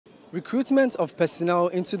Recruitment of personnel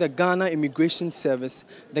into the Ghana Immigration Service,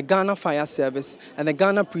 the Ghana Fire Service, and the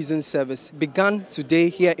Ghana Prison Service began today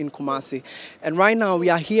here in Kumasi. And right now we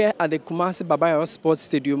are here at the Kumasi Babayaro Sports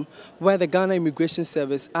Stadium where the Ghana Immigration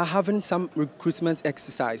Service are having some recruitment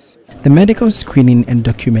exercise. The medical screening and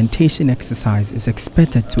documentation exercise is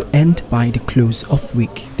expected to end by the close of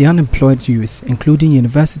week. The unemployed youth, including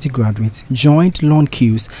university graduates, joined long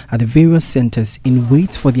queues at the various centers in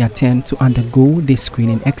wait for their turn to undergo the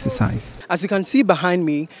screening exercise. As you can see behind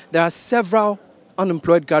me, there are several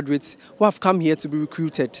unemployed graduates who have come here to be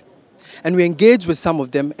recruited. And we engage with some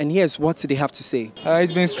of them, and here's what they have to say.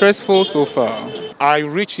 It's been stressful so far. I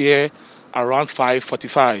reached here around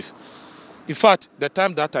 5:45. In fact, the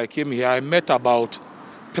time that I came here, I met about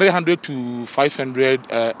 300 to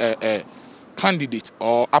 500 candidates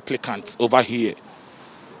or applicants over here,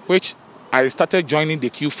 which I started joining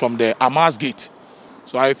the queue from the Amas gate.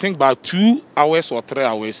 So I think by 2 hours or 3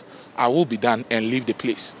 hours, I will be done and leave the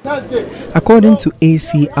place. According to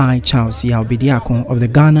ACI Charles Yaobidiakon of the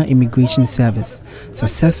Ghana Immigration Service,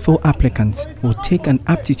 successful applicants will take an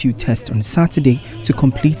aptitude test on Saturday to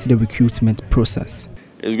complete the recruitment process.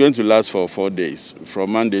 It's going to last for 4 days,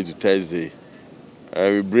 from Monday to Thursday.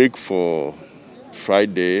 We break for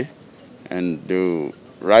Friday and they'll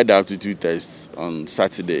write the aptitude test on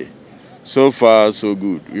Saturday. So far, so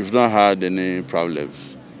good. We've not had any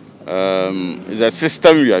problems. It's a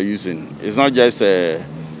system we are using. It's not just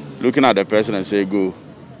looking at the person and say, go.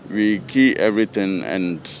 We key everything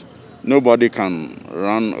and nobody can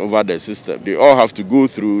run over the system. They all have to go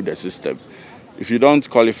through the system. If you don't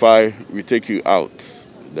qualify, we take you out,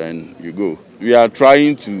 then you go. We are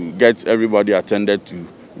trying to get everybody attended to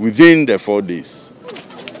within the 4 days.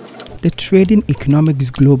 The Trading Economics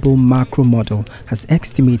Global Macro Model has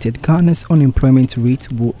estimated Ghana's unemployment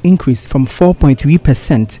rate will increase from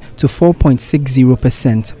 4.3% to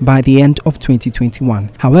 4.60% by the end of 2021.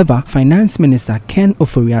 However, Finance Minister Ken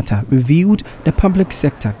Ofori-Atta revealed the public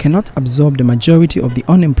sector cannot absorb the majority of the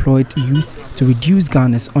unemployed youth to reduce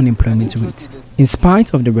Ghana's unemployment rate. In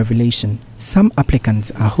spite of the revelation, some applicants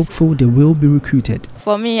are hopeful they will be recruited.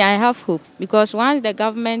 For me, I have hope because once the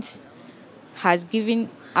government has given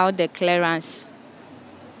out the clearance,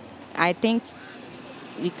 I think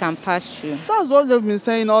we can pass through. That's what they've been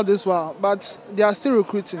saying all this while, but they are still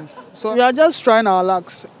recruiting. So we are just trying our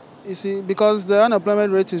lucks, you see, because the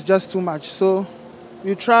unemployment rate is just too much. So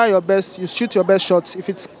you try your best, you shoot your best shot. If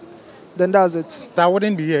it's, then that's it. I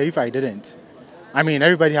wouldn't be here if I didn't. I mean,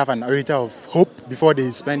 everybody have an iota of hope before they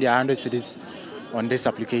spend their 100 cedis on this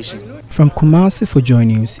application. From Kumasi for Joy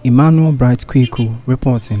News, Emmanuel Bright Kweku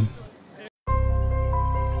reporting.